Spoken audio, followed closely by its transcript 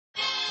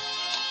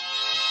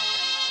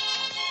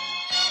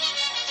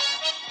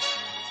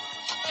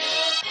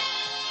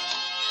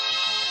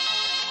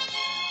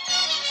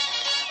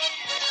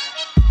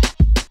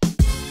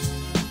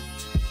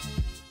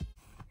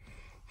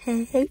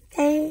Hey,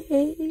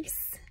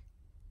 babes.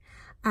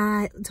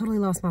 I totally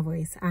lost my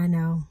voice, I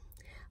know.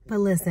 But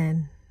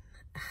listen,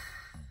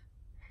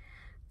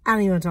 I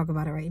don't even want to talk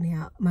about it right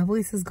now. My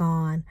voice is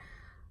gone,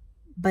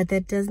 but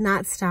that does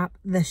not stop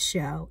the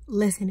show.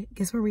 Listen,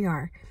 guess where we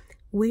are?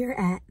 We're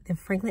at the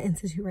Franklin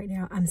Institute right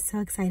now. I'm so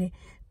excited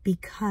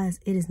because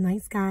it is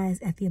night skies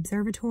at the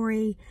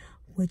observatory,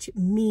 which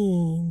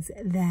means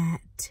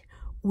that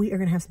we are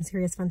going to have some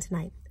serious fun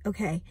tonight.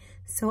 Okay,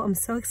 so I'm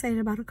so excited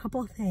about a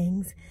couple of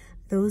things.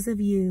 Those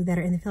of you that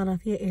are in the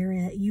Philadelphia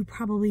area, you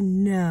probably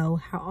know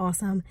how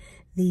awesome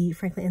the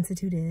Franklin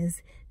Institute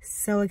is.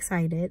 So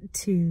excited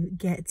to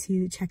get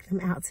to check them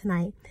out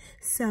tonight.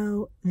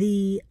 So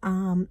the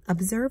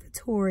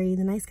observatory,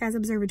 the Night Skies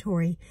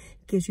Observatory,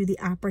 gives you the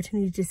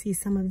opportunity to see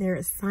some of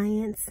their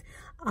science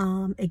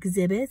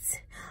exhibits.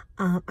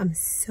 I'm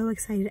so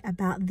excited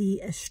about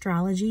the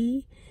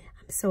astrology.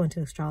 I'm so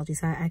into astrology,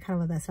 so I kind of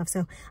love that stuff.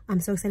 So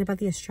I'm so excited about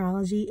the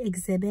astrology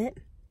exhibit.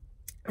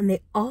 And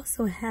they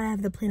also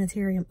have the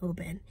planetarium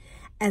open,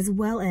 as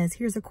well as,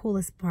 here's the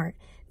coolest part,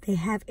 they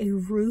have a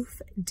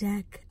roof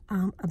deck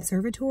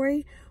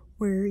observatory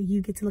where you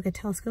get to look at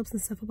telescopes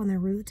and stuff up on their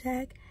roof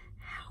deck.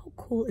 How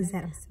cool is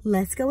that?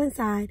 Let's go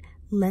inside.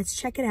 Let's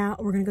check it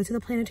out. We're going to go to the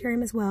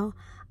planetarium as well.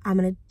 I'm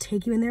going to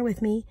take you in there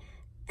with me,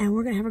 and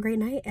we're going to have a great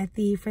night at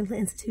the Franklin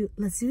Institute.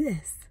 Let's do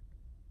this.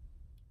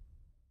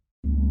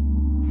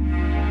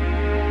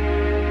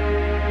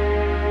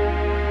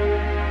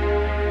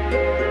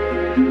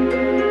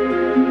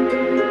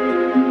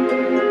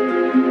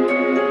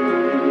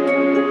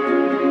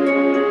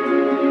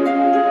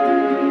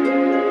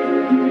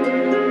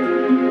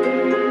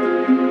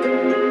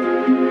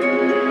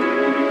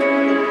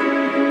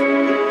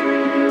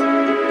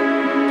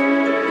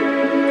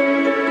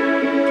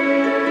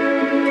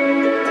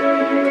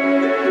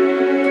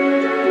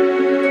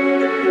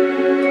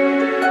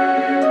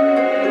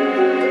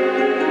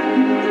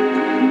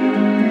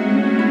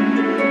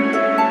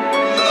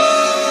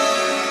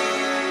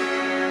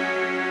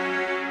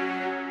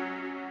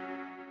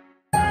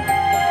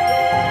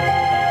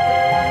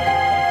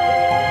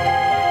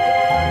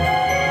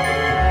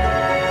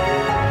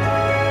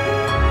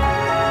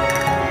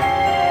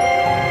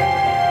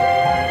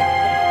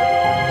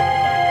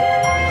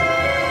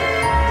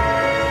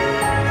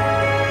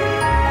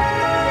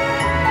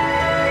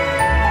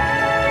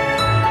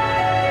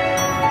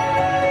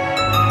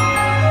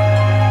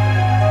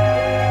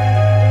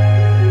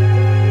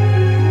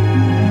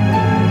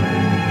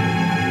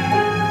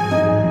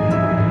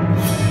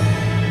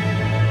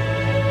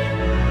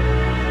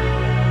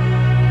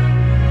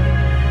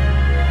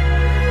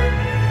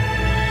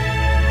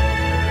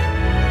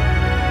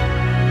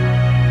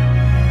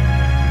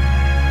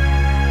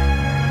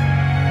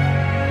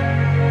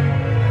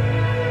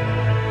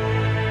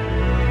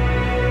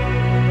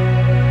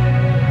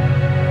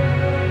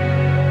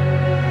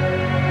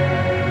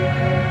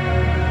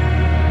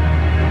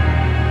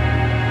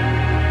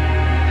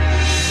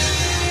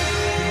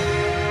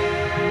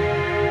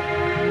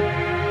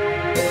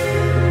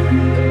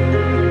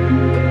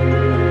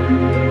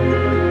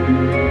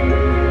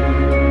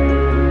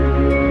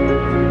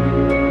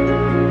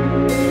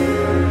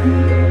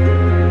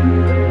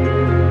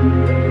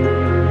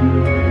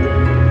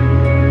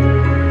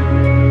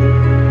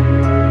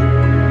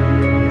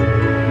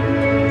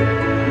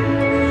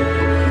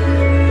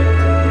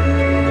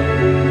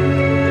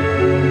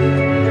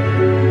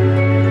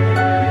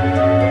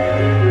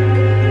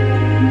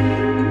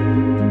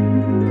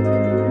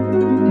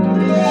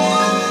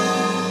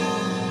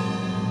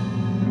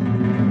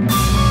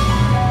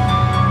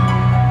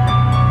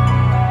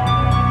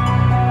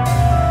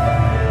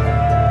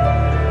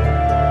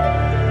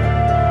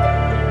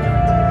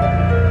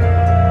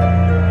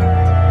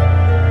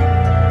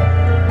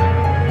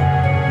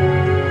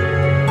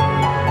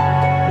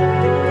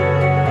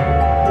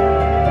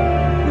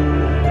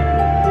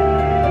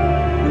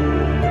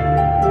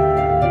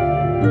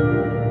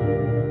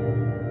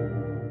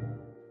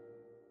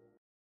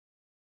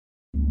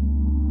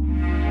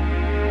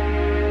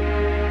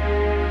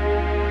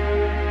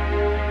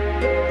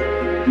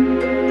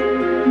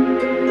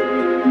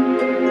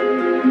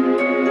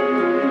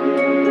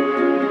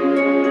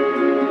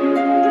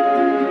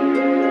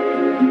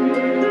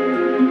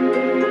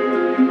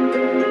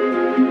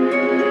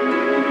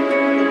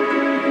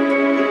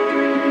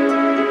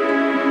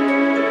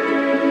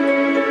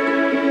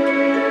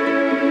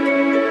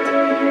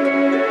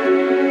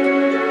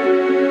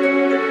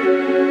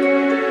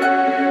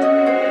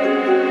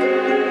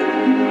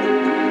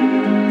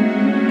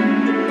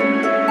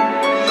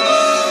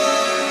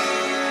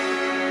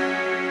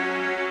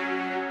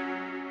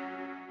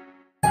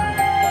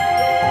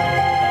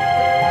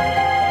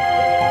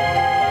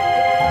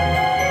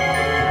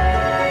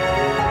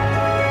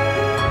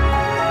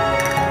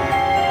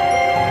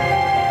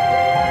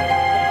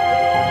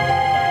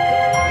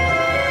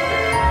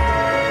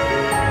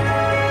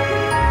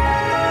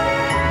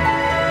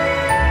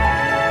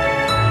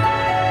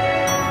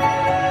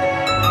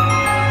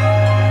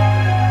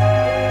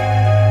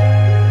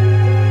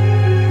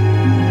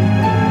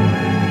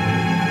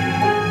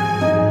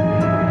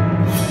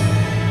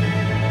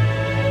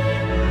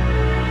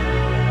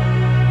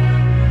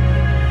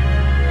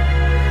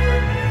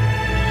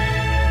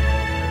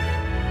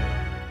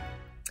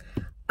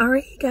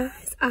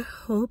 guys, I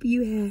hope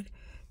you had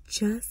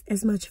just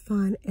as much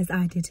fun as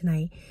I did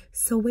tonight.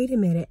 So wait a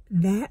minute,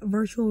 that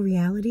virtual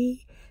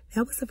reality,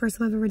 that was the first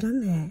time I've ever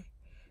done that.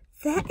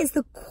 That is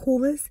the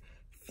coolest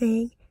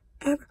thing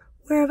ever.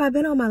 Where have I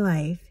been all my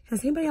life?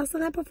 Has anybody else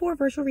done that before,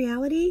 virtual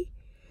reality?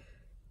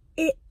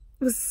 It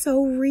was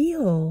so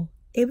real.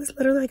 It was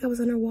literally like I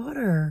was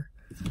underwater.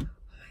 Oh my God,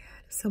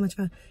 so much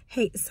fun.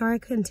 Hey, sorry I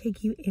couldn't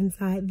take you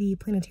inside the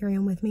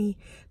planetarium with me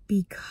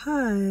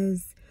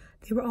because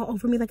they were all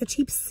over me like a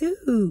cheap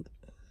suit.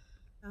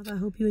 I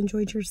hope you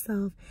enjoyed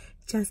yourself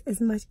just as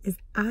much as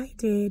I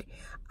did.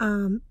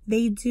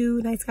 They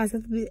do night skies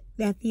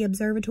at the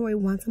observatory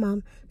once a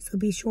month, so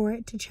be sure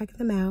to check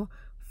them out.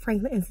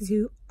 Franklin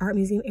Institute Art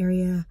Museum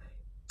area.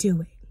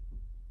 Do it.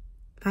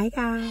 Bye,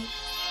 guys.